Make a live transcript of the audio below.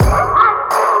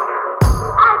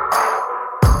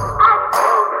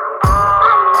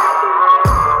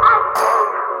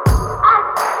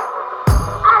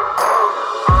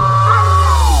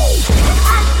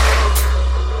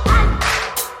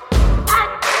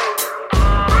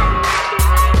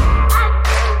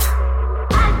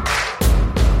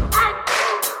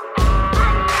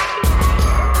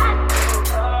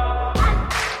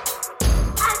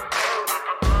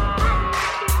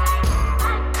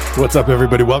What's up,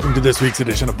 everybody? Welcome to this week's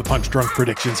edition of the Punch Drunk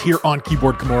Predictions here on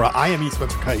Keyboard Kimura. I am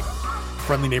Spencer Kite,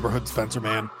 friendly neighborhood Spencer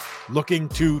man, looking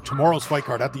to tomorrow's fight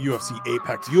card at the UFC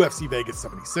Apex, UFC Vegas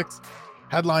 76,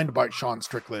 headlined by Sean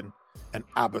Strickland and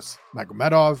Abus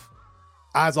Magomedov.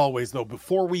 As always, though,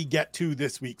 before we get to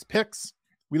this week's picks,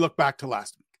 we look back to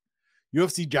last week.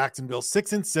 UFC Jacksonville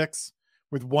 6-6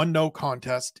 with one no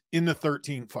contest in the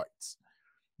 13 fights.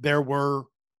 There were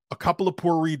a couple of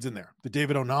poor reads in there. The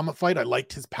David Onama fight, I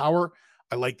liked his power.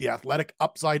 I liked the athletic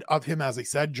upside of him, as I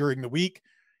said, during the week.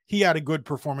 He had a good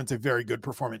performance, a very good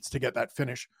performance to get that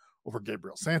finish over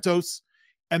Gabriel Santos.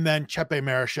 And then Chepe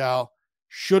Marichal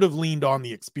should have leaned on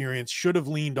the experience, should have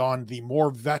leaned on the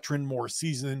more veteran, more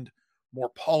seasoned, more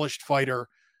polished fighter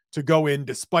to go in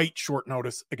despite short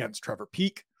notice against Trevor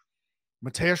Peek.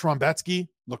 Mateusz Rebecki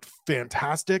looked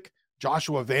fantastic.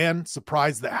 Joshua Van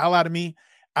surprised the hell out of me.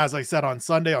 As I said on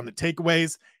Sunday on the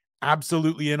takeaways,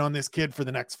 absolutely in on this kid for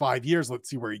the next 5 years. Let's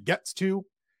see where he gets to.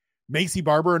 Macy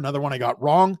Barber, another one I got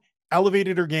wrong,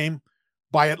 elevated her game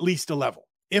by at least a level,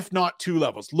 if not 2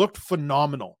 levels. Looked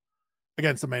phenomenal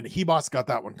against Amanda Hebos. Got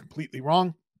that one completely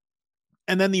wrong.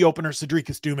 And then the opener,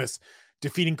 Cedricus Dumas,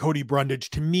 defeating Cody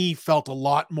Brundage, to me felt a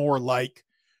lot more like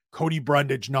Cody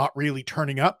Brundage not really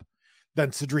turning up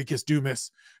than Cedricus Dumas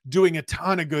doing a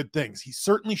ton of good things. He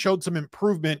certainly showed some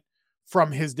improvement from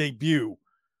his debut.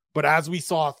 But as we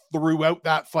saw throughout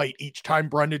that fight, each time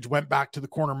Brundage went back to the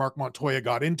corner, Mark Montoya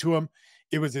got into him.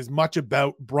 It was as much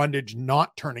about Brundage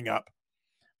not turning up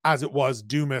as it was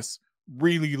Dumas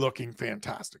really looking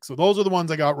fantastic. So those are the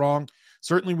ones I got wrong.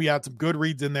 Certainly we had some good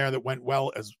reads in there that went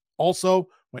well, as also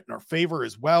went in our favor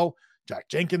as well. Jack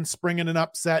Jenkins springing an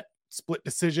upset, split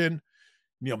decision.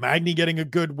 Neil Magny getting a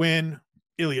good win.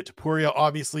 Ilia Topuria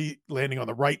obviously landing on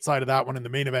the right side of that one in the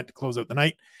main event to close out the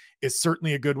night is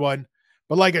certainly a good one.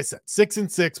 But like I said,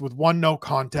 6-6 with one no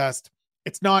contest.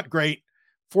 It's not great.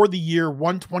 For the year,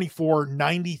 124,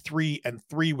 93, and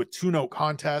 3 with 2 no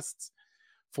contests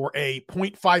for a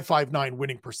 .559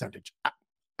 winning percentage.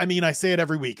 I mean, I say it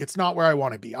every week. It's not where I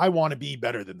want to be. I want to be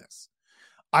better than this.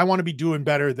 I want to be doing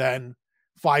better than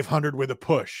 500 with a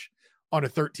push on a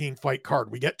 13 fight card.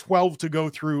 We get 12 to go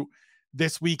through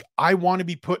this week. I want to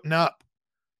be putting up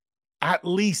at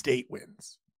least 8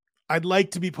 wins. I'd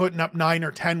like to be putting up 9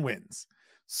 or 10 wins.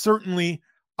 Certainly,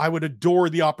 I would adore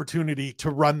the opportunity to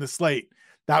run the slate.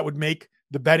 That would make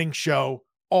the betting show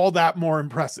all that more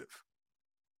impressive.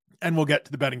 And we'll get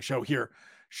to the betting show here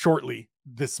shortly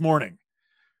this morning.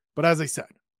 But as I said,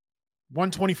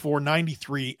 124,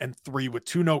 93, and 3 with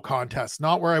 2 no contests.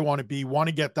 Not where I want to be. Want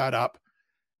to get that up.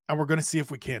 And we're going to see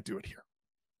if we can't do it here.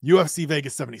 UFC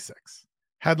Vegas 76.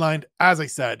 Headlined, as I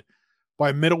said, by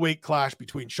a middleweight clash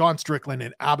between Sean Strickland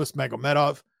and Abus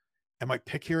Magomedov. And my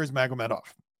pick here is Magomedov.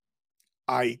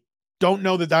 I don't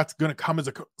know that that's going to come as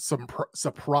some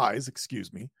surprise,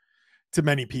 to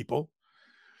many people,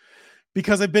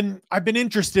 because I've been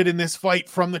interested in this fight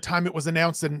from the time it was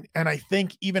announced. And I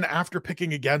think even after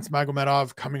picking against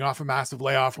Magomedov, coming off a massive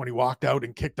layoff when he walked out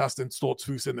and kicked Dustin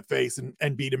Stoltzfus in the face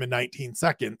and beat him in 19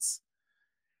 seconds,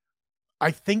 I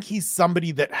think he's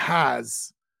somebody that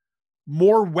has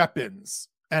more weapons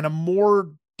and a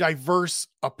more diverse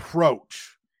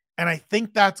approach. And I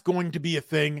think that's going to be a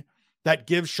thing that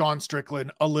gives Sean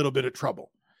Strickland a little bit of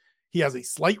trouble. He has a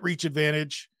slight reach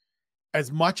advantage.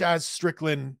 As much as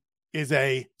Strickland is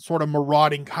a sort of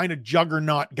marauding kind of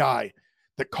juggernaut guy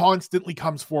that constantly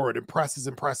comes forward and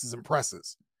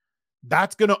presses.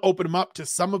 That's going to open him up to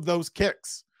some of those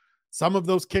kicks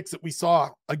that we saw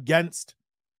against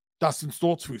Dustin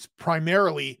Stoltzfus,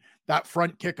 primarily that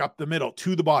front kick up the middle,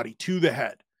 to the body, to the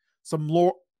head, some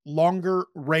longer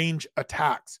range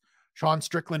attacks. Sean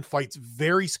Strickland fights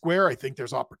very square. I think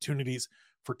there's opportunities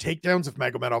for takedowns if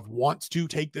Magomedov wants to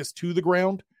take this to the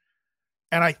ground.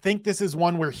 And I think this is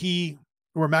one where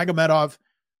Magomedov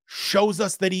shows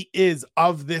us that he is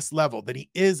of this level, that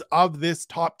he is of this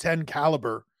top 10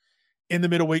 caliber in the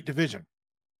middleweight division.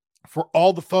 For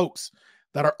all the folks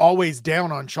that are always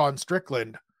down on Sean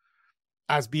Strickland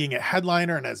as being a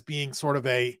headliner and as being sort of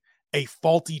a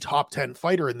faulty top 10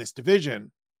 fighter in this division,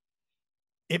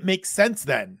 it makes sense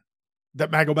then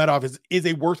that Magomedov is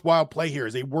a worthwhile play here,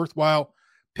 is a worthwhile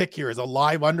pick here, is a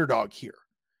live underdog here.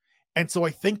 And so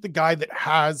I think the guy that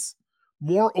has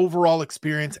more overall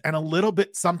experience and a little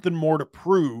bit something more to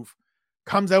prove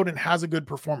comes out and has a good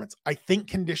performance. I think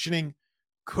conditioning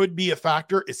could be a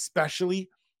factor, especially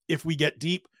if we get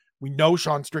deep. We know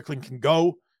Sean Strickland can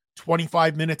go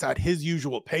 25 minutes at his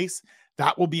usual pace.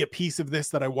 That will be a piece of this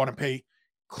that I want to pay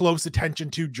close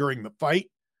attention to during the fight.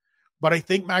 But I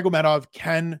think Magomedov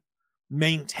can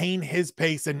maintain his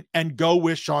pace and go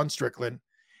with Sean Strickland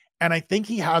And I think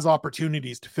he has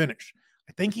opportunities to finish.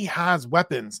 I think he has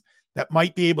weapons that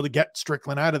might be able to get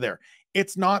Strickland out of there.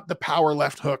 It's not the power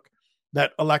left hook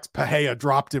that Alex Pereira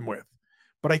dropped him with,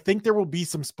 but I think there will be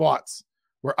some spots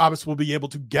where Abbas will be able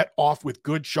to get off with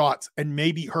good shots and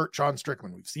maybe hurt Sean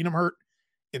Strickland. We've seen him hurt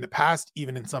in the past,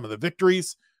 even in some of the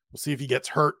victories. We'll see if he gets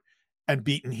hurt and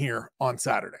beaten here on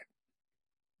Saturday.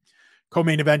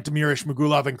 Co-main event, Damir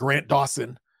Ismagulov and Grant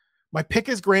Dawson. My pick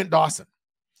is Grant Dawson.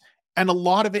 And a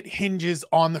lot of it hinges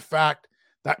on the fact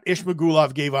that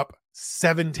Ismagulov gave up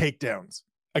 7 takedowns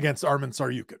against Arman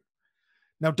Tsarukyan.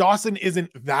 Now, Dawson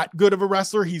isn't that good of a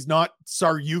wrestler. He's not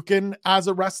Tsarukyan as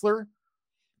a wrestler,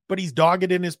 but he's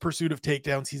dogged in his pursuit of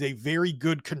takedowns. He's a very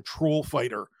good control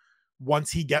fighter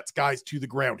once he gets guys to the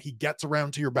ground. He gets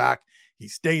around to your back. He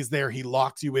stays there. He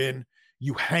locks you in.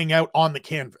 You hang out on the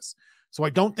canvas. So I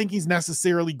don't think he's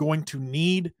necessarily going to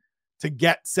need to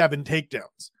get 7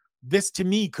 takedowns. This, to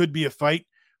me, could be a fight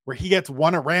where he gets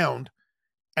one around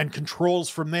and controls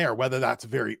from there, whether that's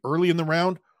very early in the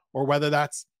round or whether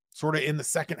that's sort of in the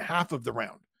second half of the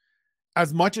round.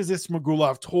 As much as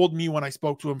Ismagulov told me when I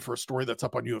spoke to him for a story that's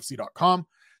up on UFC.com,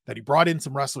 that he brought in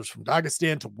some wrestlers from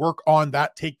Dagestan to work on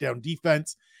that takedown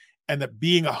defense, and that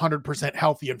being 100%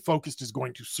 healthy and focused is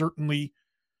going to certainly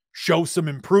show some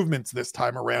improvements this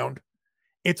time around.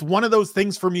 It's one of those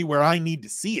things for me where I need to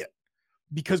see it,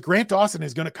 because Grant Dawson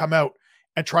is going to come out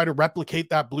and try to replicate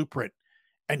that blueprint.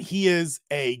 And he is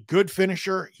a good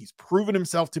finisher. He's proven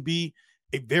himself to be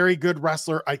a very good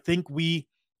wrestler. I think we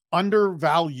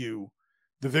undervalue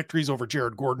the victories over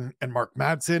Jared Gordon and Mark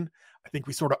Madsen. I think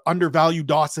we sort of undervalue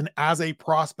Dawson as a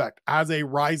prospect, as a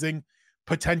rising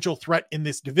potential threat in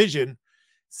this division,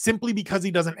 simply because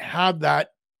he doesn't have that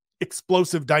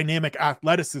explosive, dynamic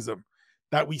athleticism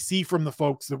that we see from the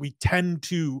folks that we tend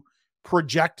to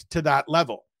project to that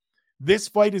level. This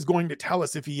fight is going to tell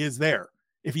us if he is there,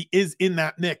 if he is in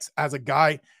that mix as a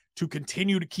guy to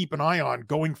continue to keep an eye on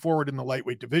going forward in the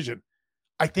lightweight division.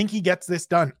 I think he gets this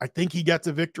done. I think he gets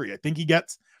a victory. I think he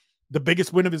gets the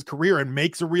biggest win of his career and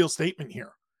makes a real statement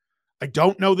here. I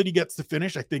don't know that he gets the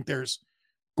finish. I think there's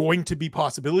going to be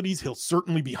possibilities. He'll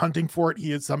certainly be hunting for it.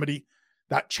 He is somebody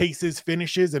that chases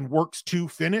finishes and works to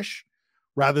finish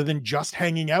rather than just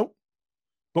hanging out.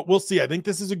 But we'll see. I think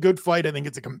this is a good fight. I think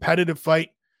it's a competitive fight.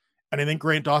 And I think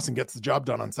Grant Dawson gets the job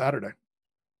done on Saturday.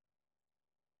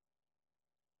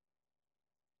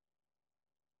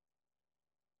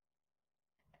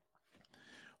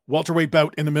 Welterweight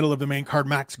bout in the middle of the main card,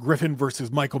 Max Griffin versus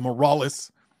Michael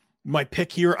Morales. My pick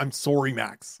here, I'm sorry,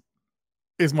 Max,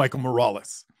 is Michael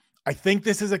Morales. I think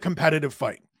this is a competitive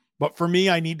fight. But for me,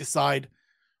 I need to side,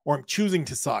 or I'm choosing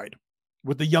to side,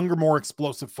 with the younger, more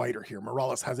explosive fighter here.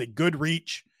 Morales has a good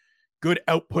reach, good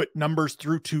output numbers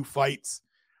through 2 fights.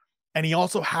 And he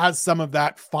also has some of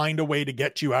that find a way to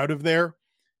get you out of there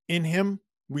in him.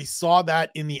 We saw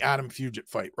that in the Adam Fugit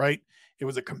fight, right? It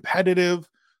was a competitive,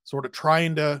 sort of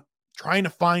trying to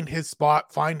find his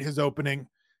spot, find his opening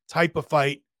type of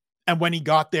fight. And when he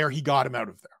got there, he got him out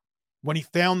of there. When he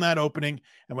found that opening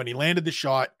and when he landed the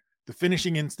shot, the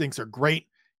finishing instincts are great.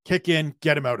 Kick in,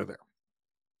 get him out of there.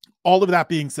 All of that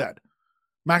being said,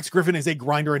 Max Griffin is a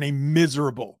grinder and a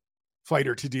miserable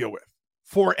fighter to deal with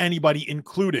for anybody,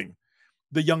 including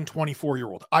the young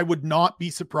 24-year-old. I would not be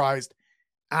surprised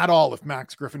at all if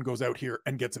Max Griffin goes out here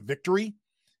and gets a victory,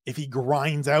 if he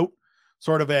grinds out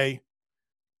sort of a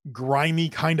grimy,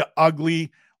 kind of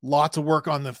ugly, lots of work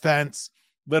on the fence,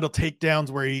 little takedowns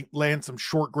where he lands some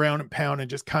short ground and pound and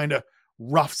just kind of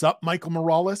roughs up Michael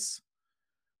Morales.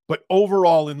 But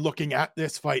overall, in looking at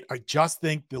this fight, I just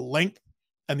think the length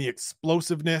and the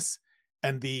explosiveness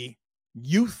and the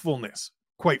youthfulness,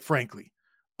 quite frankly,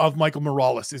 of Michael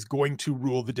Morales is going to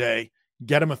rule the day,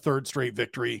 get him a 3rd straight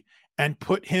victory, and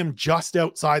put him just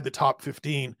outside the top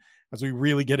 15 as we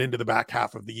really get into the back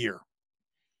half of the year.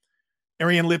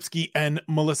 Ariane Lipski and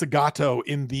Melissa Gatto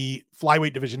in the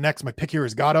flyweight division next. My pick here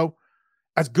is Gatto.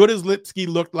 As good as Lipski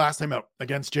looked last time out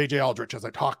against JJ Aldrich, as I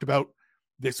talked about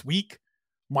this week,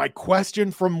 my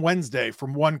question from Wednesday,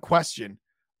 from one question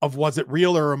of was it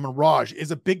real or a mirage,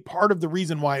 is a big part of the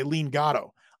reason why I lean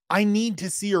Gatto. I need to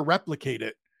see her replicate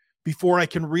it before I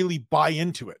can really buy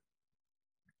into it.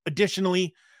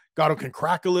 Additionally, Gatto can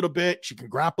crack a little bit. She can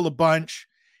grapple a bunch.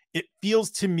 It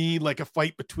feels to me like a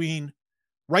fight between,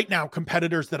 right now,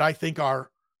 competitors that I think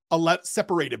are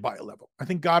separated by a level. I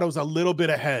think Gatto's a little bit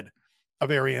ahead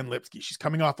of Ariane Lipski. She's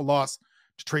coming off a loss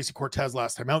to Tracy Cortez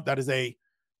last time out. That is a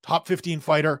top 15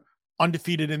 fighter,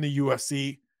 undefeated in the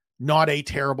UFC, not a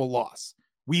terrible loss.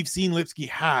 We've seen Lipski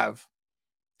have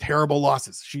terrible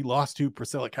losses. She lost to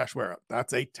Priscilla Cachoeira.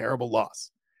 That's a terrible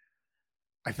loss.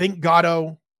 I think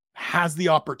Gatto has the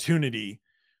opportunity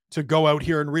to go out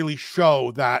here and really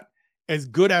show that as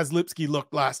good as Lipski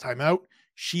looked last time out,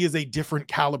 she is a different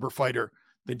caliber fighter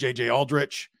than JJ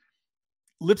Aldrich.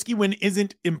 Lipski win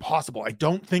isn't impossible. I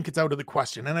don't think it's out of the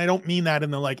question. And I don't mean that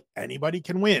in the like anybody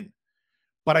can win,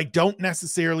 but I don't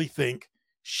necessarily think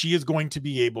she is going to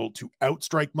be able to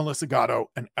outstrike Melissa Gatto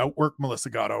and outwork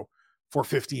Melissa Gatto for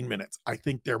 15 minutes. I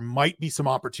think there might be some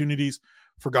opportunities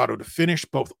for Gatto to finish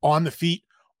both on the feet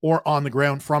or on the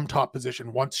ground from top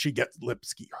position once she gets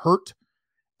Lipski hurt.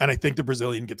 And I think the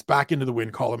Brazilian gets back into the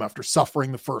win column after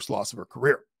suffering the first loss of her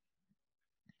career.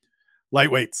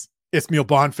 Lightweights, Ismail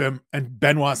Bonfim and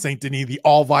Benoit Saint-Denis, the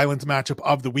all-violence matchup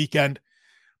of the weekend.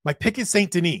 My pick is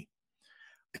Saint-Denis.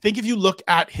 I think if you look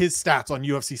at his stats on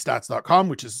UFCstats.com,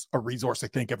 which is a resource I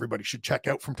think everybody should check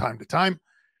out from time to time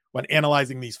when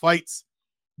analyzing these fights,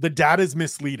 the data is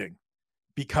misleading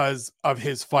because of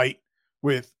his fight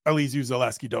with Elizeu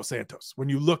Zaleski dos Santos. When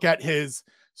you look at his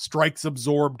strikes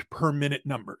absorbed per minute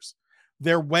numbers,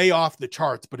 they're way off the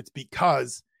charts, but it's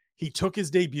because he took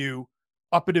his debut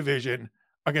up a division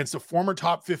against a former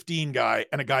top 15 guy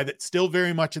and a guy that's still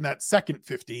very much in that second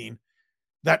 15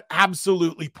 that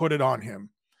absolutely put it on him.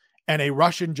 And a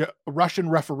Russian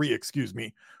referee,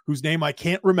 whose name I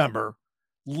can't remember,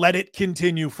 let it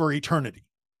continue for eternity.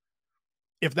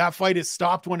 If that fight is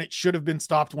stopped when it should have been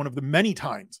stopped, one of the many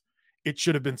times it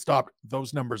should have been stopped,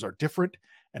 those numbers are different.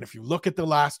 And if you look at the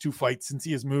last two fights since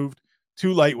he has moved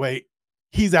to lightweight,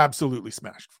 he's absolutely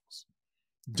smashed fools.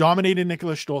 Dominated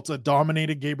Nicholas Stolze,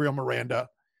 dominated Gabriel Miranda.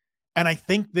 And I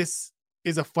think this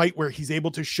is a fight where he's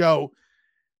able to show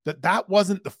that that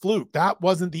wasn't the fluke. That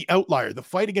wasn't the outlier. The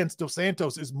fight against Dos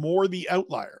Santos is more the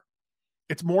outlier.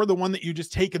 It's more the one that you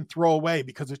just take and throw away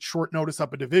because it's short notice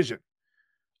up a division.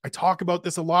 I talk about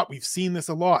this a lot. We've seen this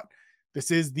a lot.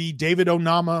 This is the David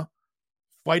Onama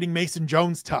fighting Mason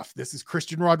Jones tough. This is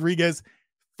Christian Rodriguez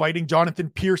fighting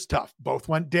Jonathan Pierce tough. Both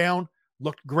went down,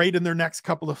 looked great in their next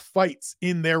couple of fights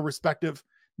in their respective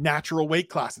natural weight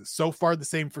classes. So far, the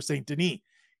same for Saint-Denis.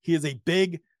 He is a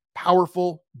big,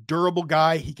 powerful, durable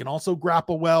guy. He can also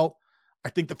grapple well. I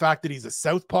think the fact that he's a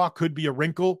southpaw could be a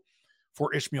wrinkle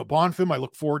for Ismail Bonfim. I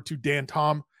look forward to Dan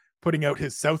Tom putting out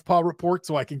his southpaw report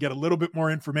so I can get a little bit more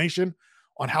information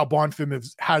on how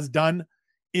Bonfim has done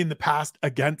in the past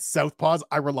against southpaws.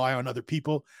 I rely on other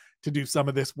people to do some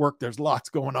of this work. There's lots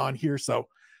going on here, so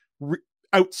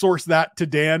outsource that to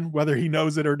Dan, whether he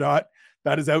knows it or not.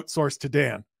 That is outsourced to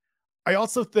Dan. I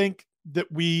also think that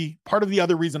part of the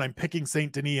other reason I'm picking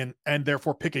Saint-Denis and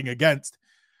therefore picking against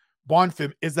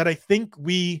Bonfim is that I think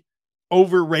we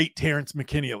overrate Terrence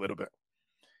McKinney a little bit.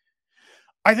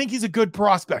 I think he's a good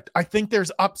prospect. I think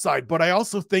there's upside, but I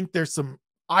also think there's some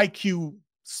IQ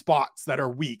spots that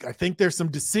are weak. I think there's some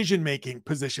decision-making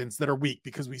positions that are weak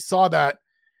because we saw that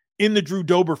in the Drew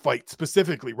Dober fight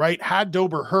specifically, right? Had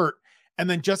Dober hurt and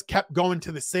then just kept going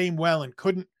to the same well and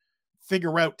couldn't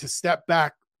figure out to step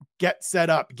back, get set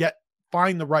up,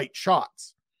 find the right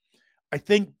shots. I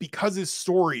think because his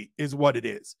story is what it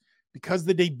is, because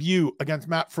the debut against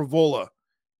Matt Frivola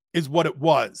is what it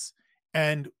was.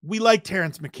 And we like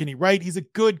Terrence McKinney, right? He's a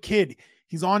good kid.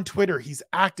 He's on Twitter. He's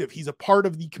active. He's a part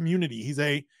of the community. He's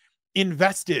a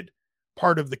invested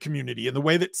part of the community in the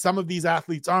way that some of these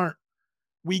athletes aren't.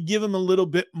 We give him a little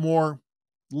bit more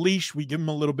leash. We give him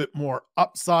a little bit more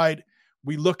upside.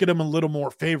 We look at him a little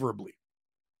more favorably.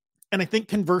 And I think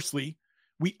conversely,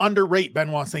 we underrate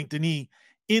Benoit Saint-Denis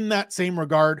in that same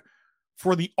regard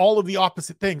for all of the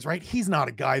opposite things, right? He's not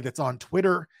a guy that's on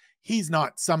Twitter. He's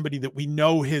not somebody that we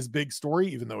know his big story,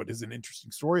 even though it is an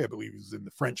interesting story. I believe he was in the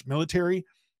French military,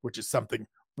 which is something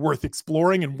worth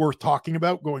exploring and worth talking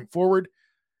about going forward.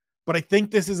 But I think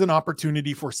this is an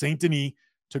opportunity for Saint-Denis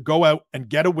to go out and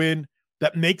get a win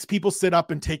that makes people sit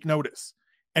up and take notice.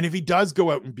 And if he does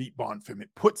go out and beat Bonfim, it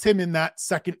puts him in that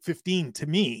second 15 to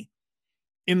me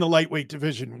in the lightweight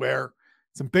division where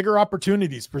some bigger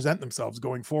opportunities present themselves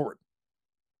going forward.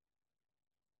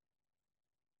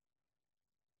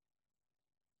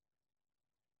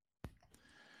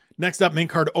 Next up, main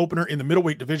card opener in the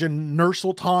middleweight division,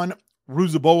 Nursultan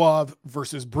Ruziboev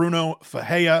versus Bruno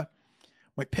Ferreira.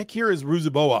 My pick here is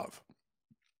Ruziboev.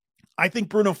 I think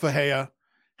Bruno Ferreira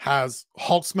has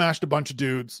Hulk smashed a bunch of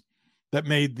dudes that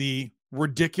made the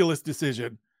ridiculous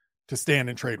decision to stand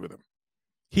and trade with him.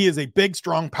 He is a big,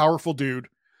 strong, powerful dude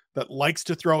that likes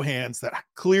to throw hands, that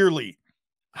clearly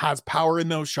has power in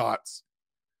those shots.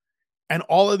 And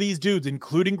all of these dudes,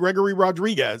 including Gregory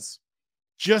Rodriguez,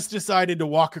 just decided to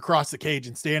walk across the cage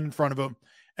and stand in front of him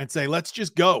and say, let's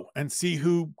just go and see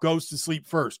who goes to sleep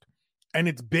first. And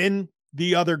it's been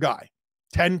the other guy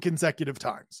 10 consecutive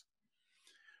times.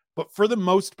 But for the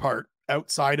most part,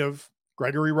 outside of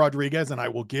Gregory Rodriguez, and I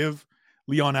will give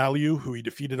Leon Aliu, who he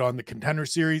defeated on the Contender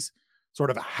Series, sort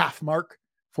of a half mark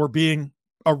for being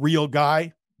a real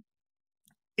guy.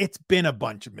 It's been a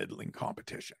bunch of middling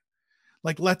competition.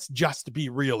 Like, let's just be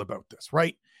real about this,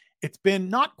 right? It's been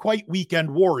not quite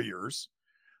weekend warriors,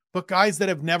 but guys that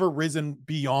have never risen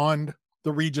beyond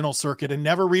the regional circuit and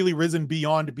never really risen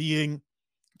beyond being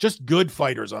just good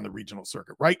fighters on the regional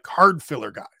circuit, right? Card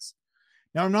filler guys.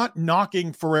 Now, I'm not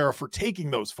knocking Ferreira for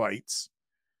taking those fights,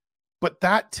 but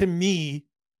that to me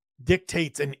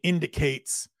dictates and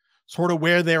indicates sort of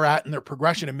where they're at in their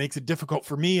progression. It makes it difficult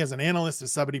for me as an analyst,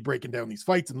 as somebody breaking down these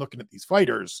fights and looking at these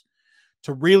fighters,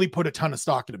 to really put a ton of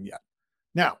stock in them yet.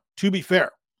 Now, to be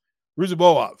fair,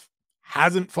 Ruziboev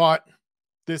hasn't fought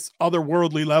this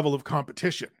otherworldly level of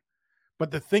competition.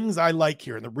 But the things I like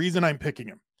here, and the reason I'm picking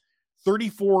him,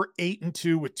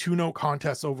 34-8-2 with 2 no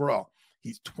contests overall.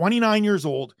 He's 29 years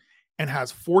old and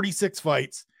has 46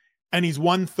 fights, and he's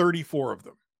won 34 of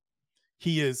them.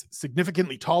 He is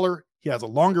significantly taller, he has a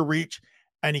longer reach,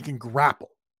 and he can grapple.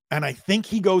 And I think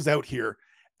he goes out here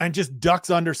and just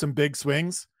ducks under some big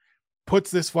swings,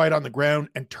 puts this fight on the ground,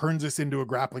 and turns this into a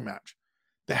grappling match.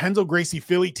 The Renzo Gracie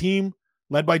Philly team,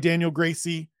 led by Daniel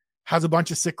Gracie, has a bunch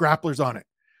of sick grapplers on it.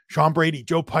 Sean Brady,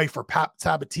 Joe Pfeiffer, Pat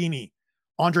Sabatini,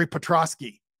 Andre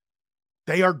Petrosky.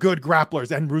 They are good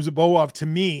grapplers, and Ruziboev, to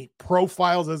me,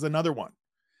 profiles as another one.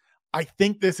 I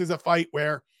think this is a fight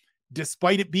where,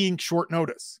 despite it being short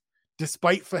notice,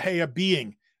 despite Fahea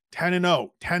being 10-0,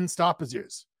 10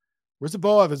 stoppages,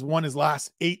 Ruziboev has won his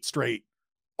last 8 straight,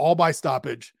 all by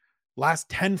stoppage. Last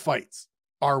 10 fights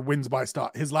are wins by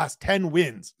stop. His last 10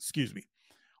 wins,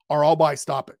 are all by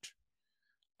stoppage.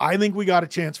 I think we got a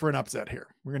chance for an upset here.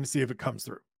 We're going to see if it comes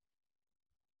through.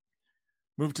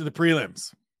 Move to the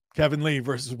prelims. Kevin Lee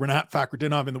versus Rinat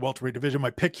Fakhretdinov in the welterweight division.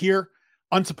 My pick here,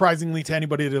 unsurprisingly to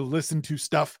anybody to listen to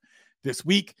stuff this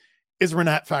week, is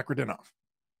Rinat Fakhretdinov.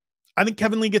 I think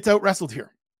Kevin Lee gets out wrestled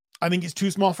here. I think he's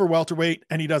too small for welterweight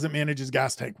and he doesn't manage his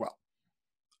gas tank well.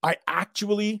 I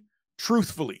actually,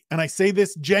 truthfully, and I say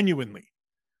this genuinely,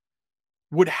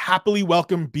 would happily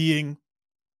welcome being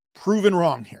proven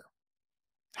wrong here.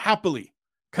 Happily,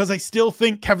 because I still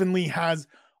think Kevin Lee has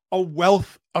a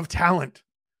wealth of talent.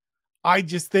 I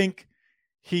just think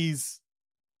he's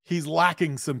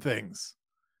lacking some things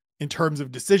in terms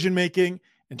of decision making,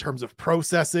 in terms of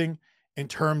processing, in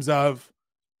terms of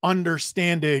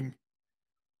understanding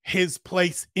his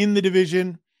place in the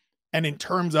division, and in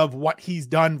terms of what he's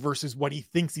done versus what he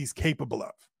thinks he's capable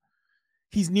of.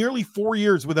 He's nearly 4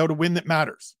 years without a win that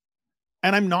matters.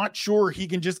 And I'm not sure he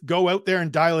can just go out there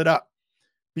and dial it up,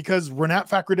 because Rinat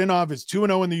Fakhretdinov is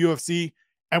 2-0 in the UFC,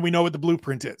 and we know what the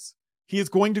blueprint is. He is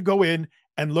going to go in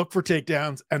and look for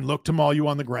takedowns and look to maul you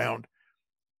on the ground.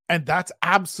 And that's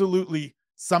absolutely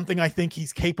something I think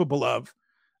he's capable of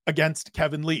against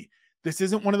Kevin Lee. This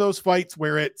isn't one of those fights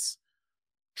where it's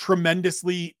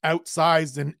tremendously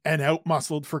outsized and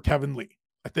out-muscled for Kevin Lee.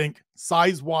 I think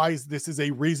size-wise, this is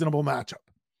a reasonable matchup.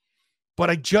 But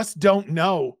I just don't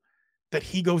know that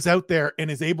he goes out there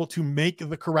and is able to make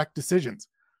the correct decisions.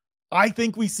 I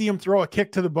think we see him throw a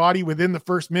kick to the body within the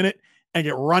first minute and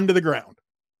get run to the ground.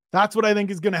 That's what I think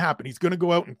is going to happen. He's going to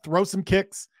go out and throw some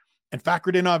kicks, and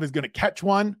Fakhretdinov is going to catch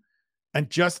one and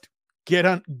just get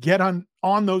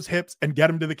on those hips and get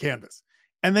him to the canvas,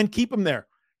 and then keep him there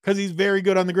because he's very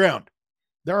good on the ground.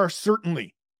 There are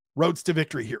certainly roads to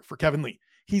victory here for Kevin Lee.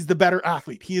 He's the better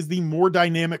athlete. He is the more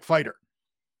dynamic fighter.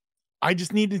 I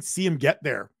just need to see him get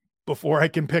there before I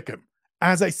can pick him.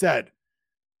 As I said,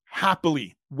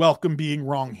 happily welcome being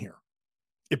wrong here.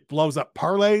 It blows up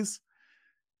parlays.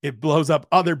 It blows up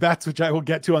other bets, which I will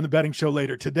get to on the betting show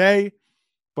later today.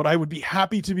 But I would be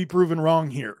happy to be proven wrong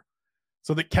here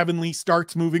so that Kevin Lee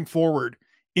starts moving forward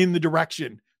in the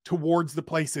direction towards the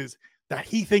places that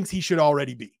he thinks he should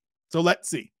already be. So let's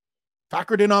see.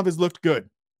 Fakhretdinov has looked good.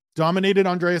 Dominated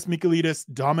Andreas Michailidis,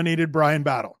 dominated Brian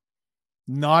Battle.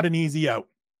 Not an easy out.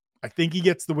 I think he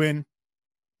gets the win,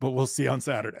 but we'll see on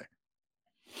Saturday.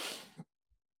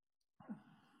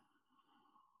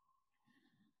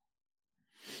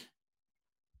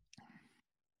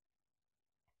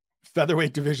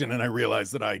 Featherweight division, and I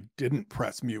realized that I didn't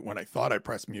press mute when I thought I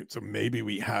pressed mute, so maybe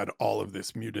we had all of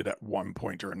this muted at one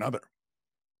point or another.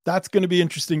 That's going to be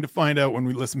interesting to find out when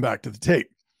we listen back to the tape.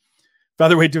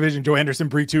 Featherweight division, Joe Anderson,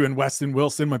 Brito, and Weston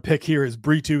Wilson. My pick here is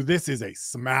Brito. This is a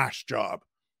smash job,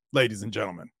 ladies and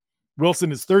gentlemen.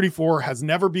 Wilson is 34, has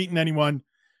never beaten anyone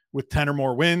with 10 or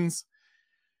more wins,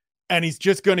 and he's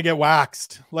just going to get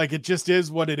waxed. Like, it just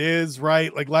is what it is,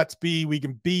 right? Like, we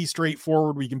can be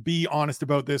straightforward. We can be honest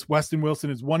about this. Weston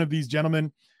Wilson is one of these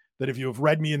gentlemen that if you have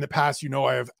read me in the past, you know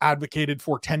I have advocated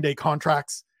for 10-day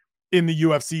contracts in the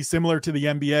UFC, similar to the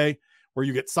NBA, where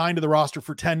you get signed to the roster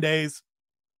for 10 days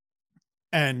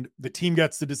and the team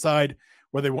gets to decide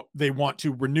whether they want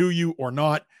to renew you or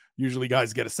not. Usually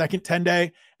guys get a second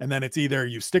 10-day, and then it's either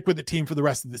you stick with the team for the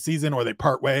rest of the season or they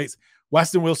part ways.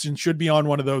 Weston Wilson should be on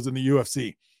one of those in the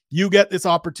UFC. You get this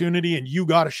opportunity and you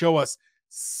got to show us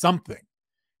something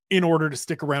in order to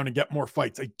stick around and get more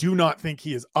fights. I do not think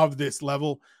he is of this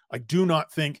level. I do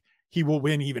not think he will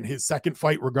win even his second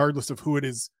fight, regardless of who it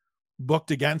is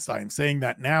booked against. I am saying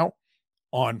that now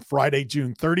on Friday,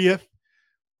 June 30th.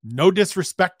 No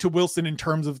disrespect to Wilson in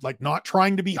terms of like not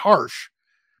trying to be harsh,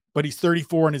 but he's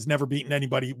 34 and has never beaten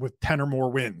anybody with 10 or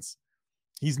more wins.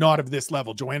 He's not of this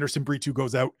level. Joanderson Brito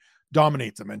goes out,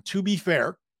 dominates him. And to be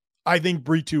fair, I think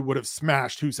Brito would have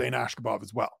smashed Hussein Ashkabov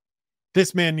as well.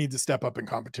 This man needs to step up in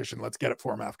competition. Let's get it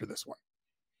for him after this one.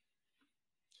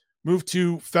 Move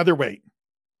to featherweight.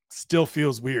 Still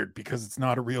feels weird because it's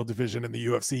not a real division in the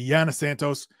UFC. Yana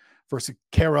Santos versus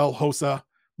Karel Hossa.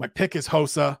 My pick is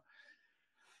Hossa.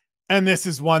 And this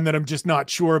is one that I'm just not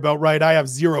sure about, right? I have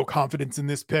zero confidence in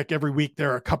this pick. Every week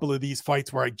there are a couple of these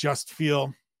fights where I just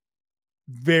feel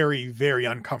very, very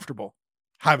uncomfortable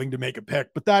having to make a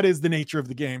pick. But that is the nature of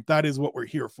the game. That is what we're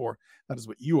here for. That is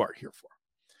what you are here for.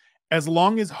 As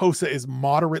long as Hossa is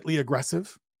moderately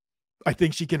aggressive, I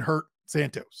think she can hurt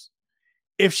Santos.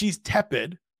 If she's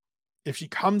tepid, if she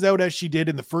comes out as she did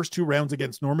in the first 2 rounds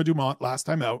against Norma Dumont last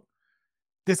time out,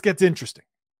 this gets interesting.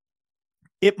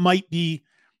 It might be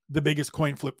the biggest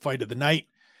coin flip fight of the night.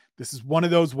 This is one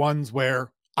of those ones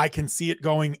where I can see it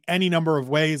going any number of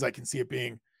ways. I can see it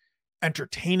being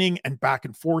entertaining and back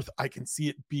and forth. I can see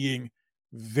it being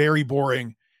very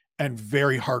boring and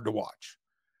very hard to watch.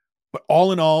 But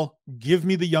all in all, give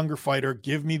me the younger fighter.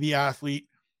 Give me the athlete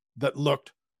that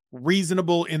looked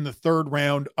reasonable in the 3rd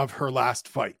round of her last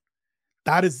fight.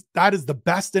 That is the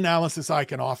best analysis I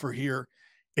can offer here.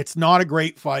 It's not a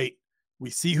great fight. We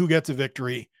see who gets a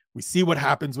victory. We see what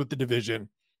happens with the division.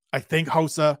 I think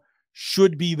Hossa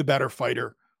should be the better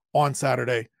fighter on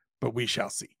Saturday, but we shall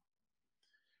see.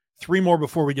 3 more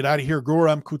before we get out of here.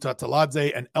 Guram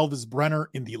Kutateladze and Elvis Brenner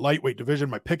in the lightweight division.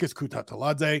 My pick is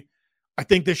Kutateladze. I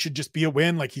think this should just be a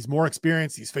win. Like, he's more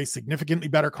experienced. He's faced significantly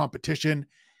better competition.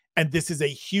 And this is a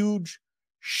huge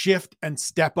shift and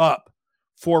step up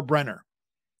for Brenner.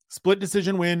 Split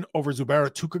decision win over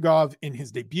Zubaira Tukhugov in his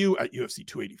debut at UFC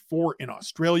 284 in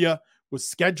Australia. Was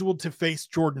scheduled to face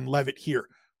Jordan Levitt here.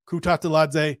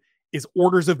 Kutateladze is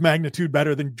orders of magnitude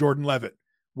better than Jordan Levitt,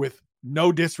 with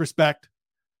no disrespect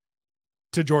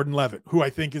to Jordan Levitt, who I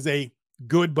think is a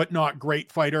good but not great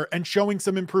fighter and showing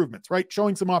some improvements, right?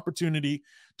 Showing some opportunity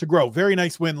to grow. Very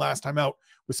nice win last time out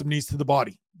with some knees to the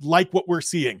body, like what we're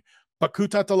seeing. But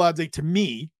Kutateladze, to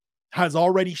me, has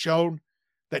already shown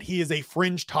that he is a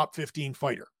fringe top 15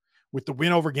 fighter. With the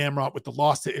win over Gamrot, with the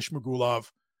loss to Ishmagulov,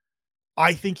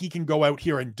 I think he can go out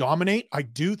here and dominate. I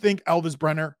do think Elvis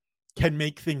Brenner can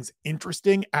make things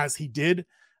interesting, as he did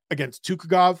against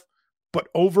Tukhugov. But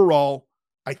overall,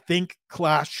 I think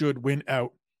class should win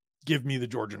out. Give me the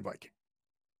Georgian Viking.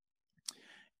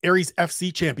 Aries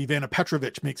FC champ Ivana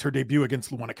Petrovic makes her debut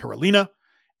against Luana Carolina.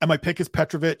 And my pick is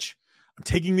Petrovic. I'm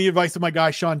taking the advice of my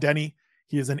guy, Sean Denny.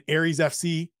 He is an Aries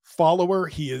FC follower.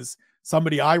 He is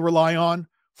somebody I rely on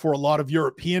for a lot of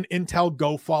European intel.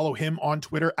 Go follow him on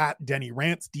Twitter at Denny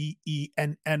Rants,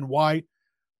 DENNYRANTS.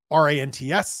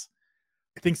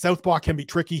 I think Southpaw can be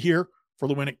tricky here for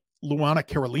Luana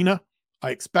Carolina. I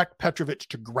expect Petrovic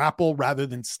to grapple rather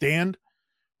than stand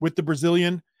with the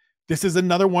Brazilian. This is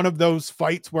another one of those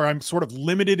fights where I'm sort of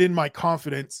limited in my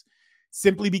confidence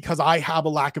simply because I have a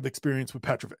lack of experience with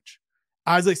Petrovic.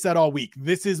 As I said all week,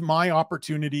 this is my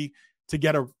opportunity to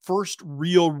get a first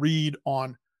real read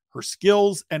on her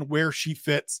skills and where she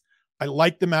fits. I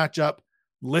like the matchup.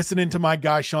 Listening to my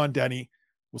guy, Sean Denny.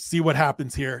 We'll see what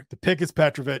happens here. The pick is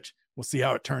Petrovic. We'll see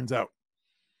how it turns out.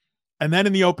 And then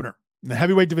in the opener, in the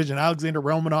heavyweight division, Alexander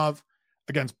Romanov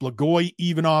against Blagoy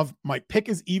Ivanov. My pick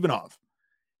is Ivanov.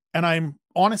 And I'm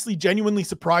honestly genuinely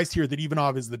surprised here that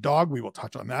Ivanov is the dog. We will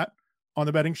touch on that on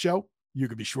the betting show. You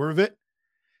could be sure of it.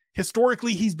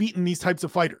 Historically, he's beaten these types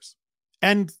of fighters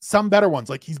and some better ones.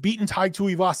 Like, he's beaten Tai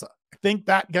Tuivasa. I think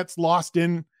that gets lost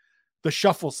in the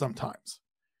shuffle sometimes.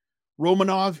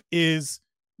 Romanov is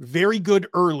very good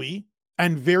early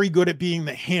and very good at being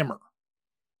the hammer.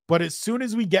 But as soon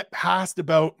as we get past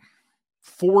about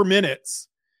 4 minutes,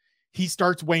 he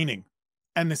starts waning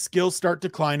and the skills start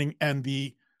declining and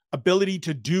the ability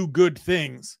to do good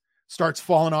things starts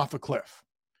falling off a cliff.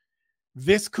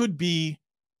 This could be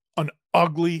an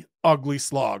ugly, ugly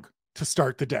slog to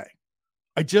start the day.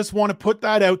 I just want to put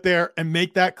that out there and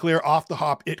make that clear off the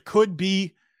hop. It could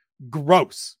be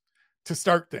gross to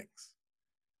start things.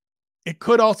 It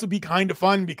could also be kind of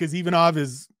fun because Ivanov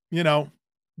is,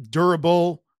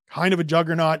 durable, kind of a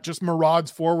juggernaut, just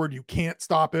marauds forward. You can't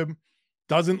stop him.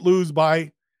 Doesn't lose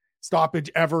by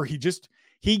stoppage ever. He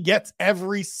gets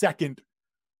every second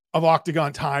of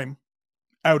octagon time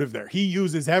out of there. He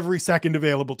uses every second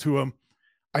available to him.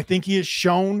 I think he has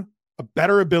shown a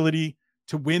better ability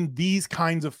to win these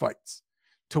kinds of fights,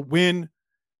 to win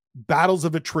battles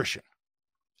of attrition.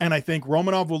 And I think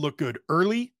Romanov will look good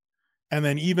early, and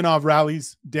then Ivanov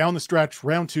rallies down the stretch,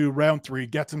 round 2, round 3,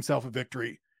 gets himself a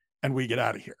victory, and we get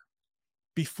out of here.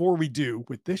 Before we do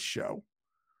with this show,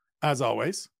 as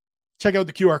always, check out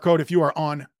the QR code. If you are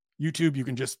on YouTube, you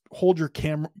can just hold your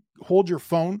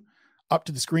phone up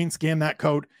to the screen, scan that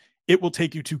code. It will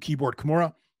take you to Keyboard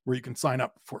Kimura, where you can sign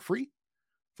up for free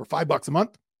for $5 a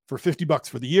month, for $50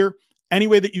 for the year. Any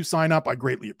way that you sign up, I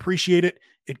greatly appreciate it.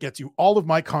 It gets you all of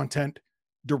my content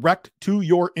direct to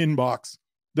your inbox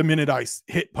the minute I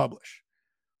hit publish.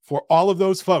 For all of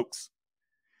those folks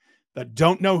that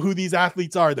don't know who these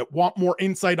athletes are, that want more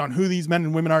insight on who these men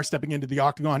and women are stepping into the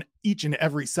octagon each and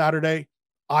every Saturday,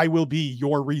 I will be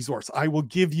your resource. I will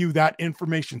give you that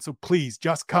information. So please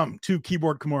just come to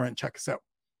Keyboard Kimura and check us out.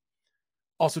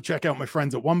 Also check out my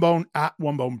friends at OneBone, at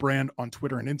OneBone Brand on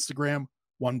Twitter and Instagram,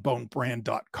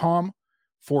 onebonebrand.com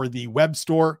for the web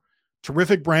store.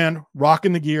 Terrific brand,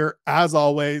 rocking the gear as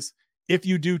always. If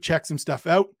you do check some stuff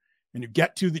out and you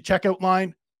get to the checkout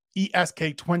line,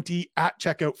 ESK20 at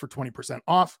checkout for 20%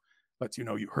 off. Lets you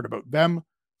know you heard about them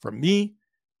from me,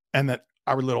 and that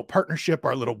our little partnership,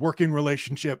 our little working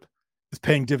relationship is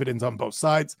paying dividends on both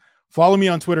sides. Follow me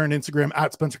on Twitter and Instagram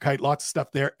at Spencer Kite. Lots of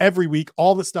stuff there every week.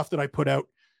 All the stuff that I put out,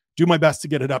 do my best to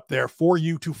get it up there for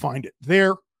you to find it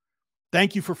there.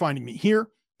 Thank you for finding me here.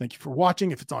 Thank you for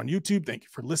watching. If it's on YouTube, thank you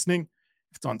for listening.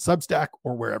 If it's on Substack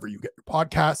or wherever you get your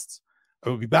podcasts, I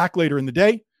will be back later in the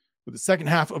day with the second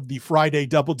half of the Friday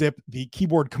Double Dip, the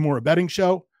Keyboard Kimura betting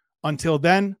show. Until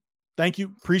then, thank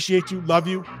you. Appreciate you. Love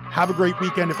you. Have a great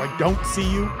weekend if I don't see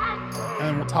you.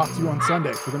 And we'll talk to you on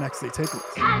Sunday for the next day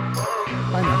takeaways.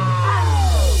 Bye now.